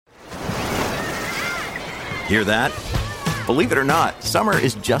Hear that? Believe it or not, summer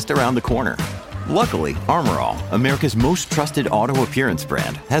is just around the corner. Luckily, Armor All, America's most trusted auto appearance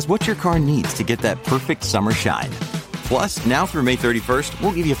brand, has what your car needs to get that perfect summer shine. Plus, now through May 31st,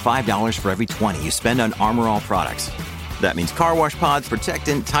 we'll give you $5 for every $20 you spend on Armor All products. That means car wash pods,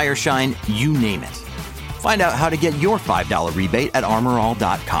 protectant, tire shine, you name it. Find out how to get your $5 rebate at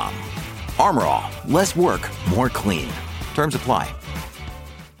armorall.com. Armor All, less work, more clean. Terms apply.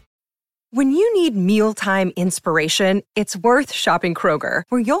 When you need mealtime inspiration, it's worth shopping Kroger,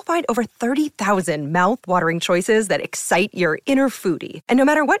 where you'll find over 30,000 mouth-watering choices that excite your inner foodie. And no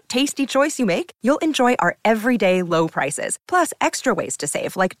matter what tasty choice you make, you'll enjoy our everyday low prices, plus extra ways to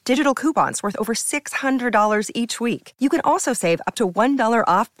save, like digital coupons worth over $600 each week. You can also save up to $1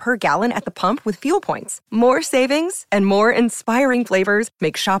 off per gallon at the pump with fuel points. More savings and more inspiring flavors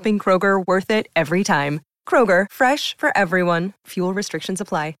make shopping Kroger worth it every time. Kroger, fresh for everyone. Fuel restrictions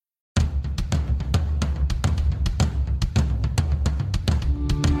apply.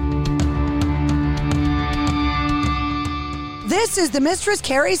 This is the Mistress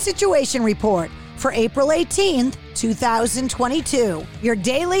Carrie Situation Report for April 18th, 2022. Your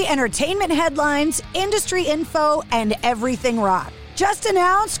daily entertainment headlines, industry info, and everything rock. Just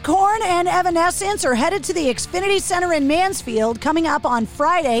announced, Korn and Evanescence are headed to the Xfinity Center in Mansfield coming up on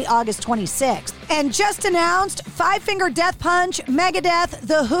Friday, August 26th. And just announced, Five Finger Death Punch, Megadeth,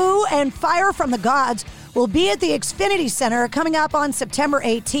 The Who, and Fire from the Gods will be at the Xfinity Center coming up on September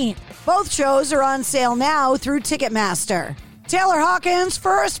 18th. Both shows are on sale now through Ticketmaster. Taylor Hawkins'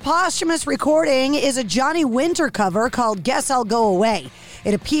 first posthumous recording is a Johnny Winter cover called Guess I'll Go Away.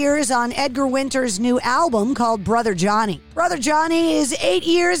 It appears on Edgar Winter's new album called Brother Johnny. Brother Johnny is 8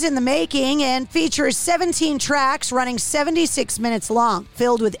 years in the making and features 17 tracks running 76 minutes long,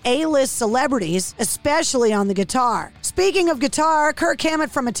 filled with A-list celebrities, especially on the guitar. Speaking of guitar, Kirk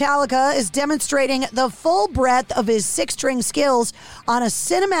Hammett from Metallica is demonstrating the full breadth of his six-string skills on a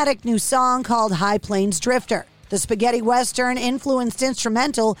cinematic new song called High Plains Drifter. The spaghetti western-influenced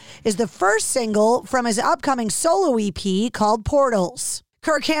instrumental is the first single from his upcoming solo EP called Portals.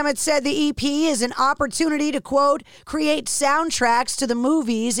 Kirk Hammett said the EP is an opportunity to, quote, create soundtracks to the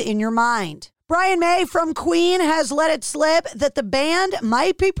movies in your mind. Brian May from Queen has let it slip that the band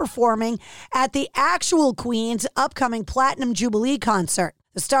might be performing at the actual Queen's upcoming Platinum Jubilee concert.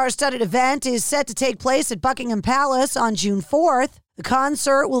 The star-studded event is set to take place at Buckingham Palace on June 4th. The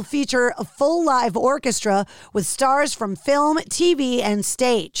concert will feature a full live orchestra with stars from film, TV, and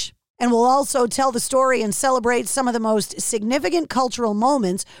stage, and will also tell the story and celebrate some of the most significant cultural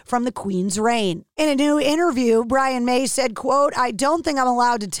moments from the Queen's reign. In a new interview, Brian May said, quote, I don't think I'm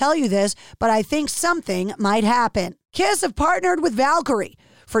allowed to tell you this, but I think something might happen. Kiss have partnered with Valkyrie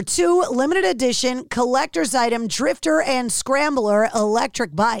for 2 limited edition collector's item Drifter and Scrambler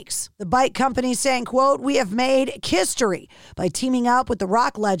electric bikes. The bike company saying, quote, we have made history by teaming up with the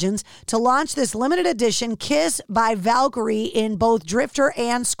rock legends to launch this limited edition Kiss by Valkyrie in both Drifter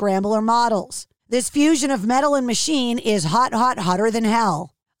and Scrambler models. This fusion of metal and machine is hotter than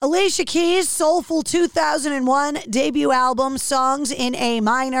hell. Alicia Keys' soulful 2001 debut album, Songs in A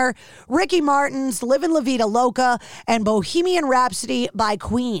Minor, Ricky Martin's Livin' La Vida Loca, and Bohemian Rhapsody by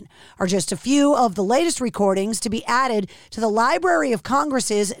Queen are just a few of the latest recordings to be added to the Library of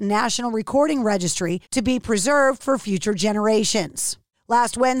Congress's National Recording Registry to be preserved for future generations.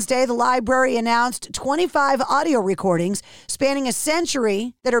 Last Wednesday, the library announced 25 audio recordings spanning a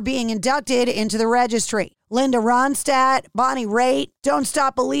century that are being inducted into the registry. Linda Ronstadt, Bonnie Raitt, Don't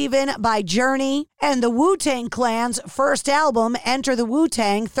Stop Believin' by Journey, and the Wu-Tang Clan's first album, Enter the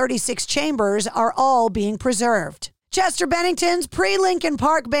Wu-Tang 36 Chambers, are all being preserved. Chester Bennington's pre-Linkin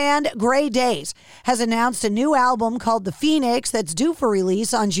Park band, Grey Days, has announced a new album called The Phoenix that's due for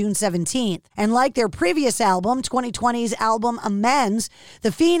release on June 17th. And like their previous album, 2020's album Amends,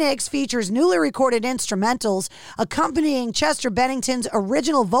 The Phoenix features newly recorded instrumentals accompanying Chester Bennington's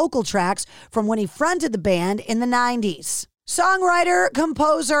original vocal tracks from when he fronted the band in the 90s. Songwriter,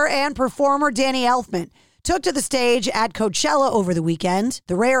 composer, and performer Danny Elfman took to the stage at Coachella over the weekend.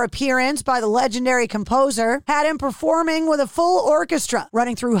 The rare appearance by the legendary composer had him performing with a full orchestra,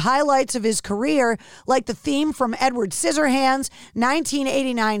 running through highlights of his career like the theme from Edward Scissorhands,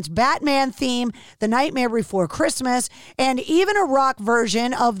 1989's Batman theme, The Nightmare Before Christmas, and even a rock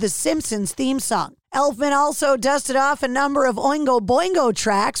version of The Simpsons theme song. Elfman also dusted off a number of Oingo Boingo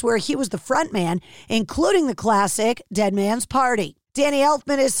tracks where he was the frontman, including the classic Dead Man's Party. Danny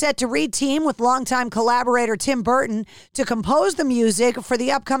Elfman is set to re-team with longtime collaborator Tim Burton to compose the music for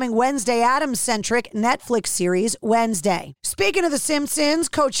the upcoming Wednesday Addams-centric Netflix series Wednesday. Speaking of The Simpsons,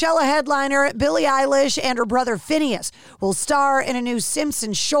 Coachella headliner Billie Eilish and her brother Phineas will star in a new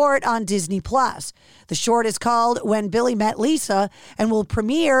Simpsons short on Disney+. The short is called When Billy Met Lisa and will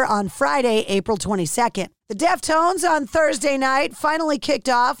premiere on Friday, April 22nd. The Deftones on Thursday night finally kicked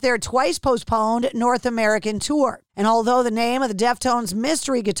off their twice-postponed North American tour. And although the name of the Deftones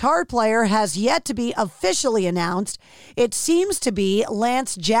mystery guitar player has yet to be officially announced, it seems to be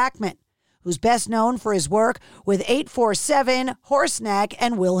Lance Jackman, who's best known for his work with 847, Horseneck,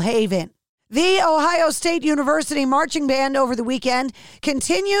 and Will Haven. The Ohio State University Marching Band over the weekend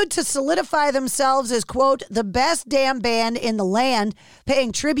continued to solidify themselves as, quote, the best damn band in the land,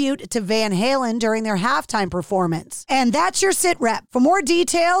 paying tribute to Van Halen during their halftime performance. And that's your Sit Rep. For more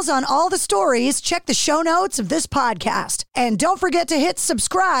details on all the stories, check the show notes of this podcast. And don't forget to hit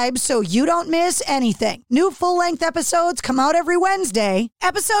subscribe so you don't miss anything. New full-length episodes come out every Wednesday.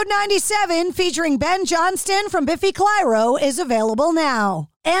 Episode 97, featuring Ben Johnston from Biffy Clyro, is available now.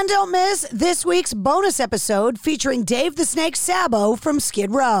 And don't miss this week's bonus episode featuring Dave the Snake Sabo from Skid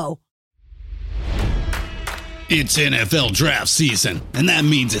Row. It's NFL draft season, and that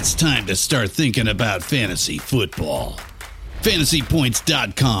means it's time to start thinking about fantasy football.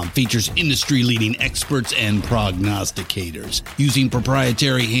 FantasyPoints.com features industry-leading experts and prognosticators using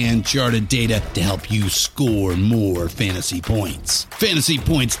proprietary hand-charted data to help you score more fantasy points.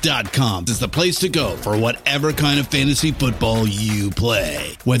 FantasyPoints.com is the place to go for whatever kind of fantasy football you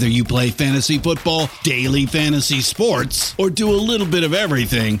play. Whether you play fantasy football, daily fantasy sports, or do a little bit of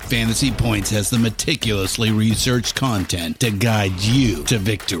everything, Fantasy Points has the meticulously researched content to guide you to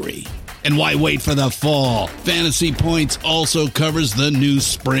victory. And why wait for the fall? Fantasy Points also covers the new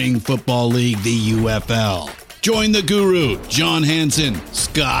spring football league, the UFL. Join the guru, John Hansen,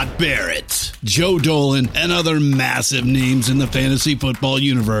 Scott Barrett, Joe Dolan, and other massive names in the fantasy football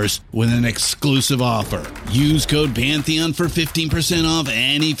universe with an exclusive offer. Use code Pantheon for 15% off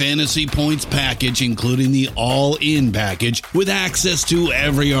any Fantasy Points package, including the all-in package, with access to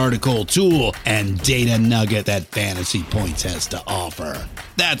every article, tool, and data nugget that Fantasy Points has to offer.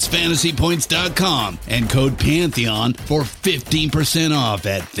 That's FantasyPoints.com and code Pantheon for 15% off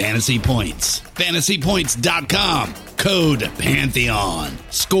at Fantasy Points. FantasyPoints.com, code Pantheon.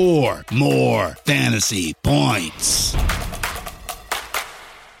 Score more fantasy points.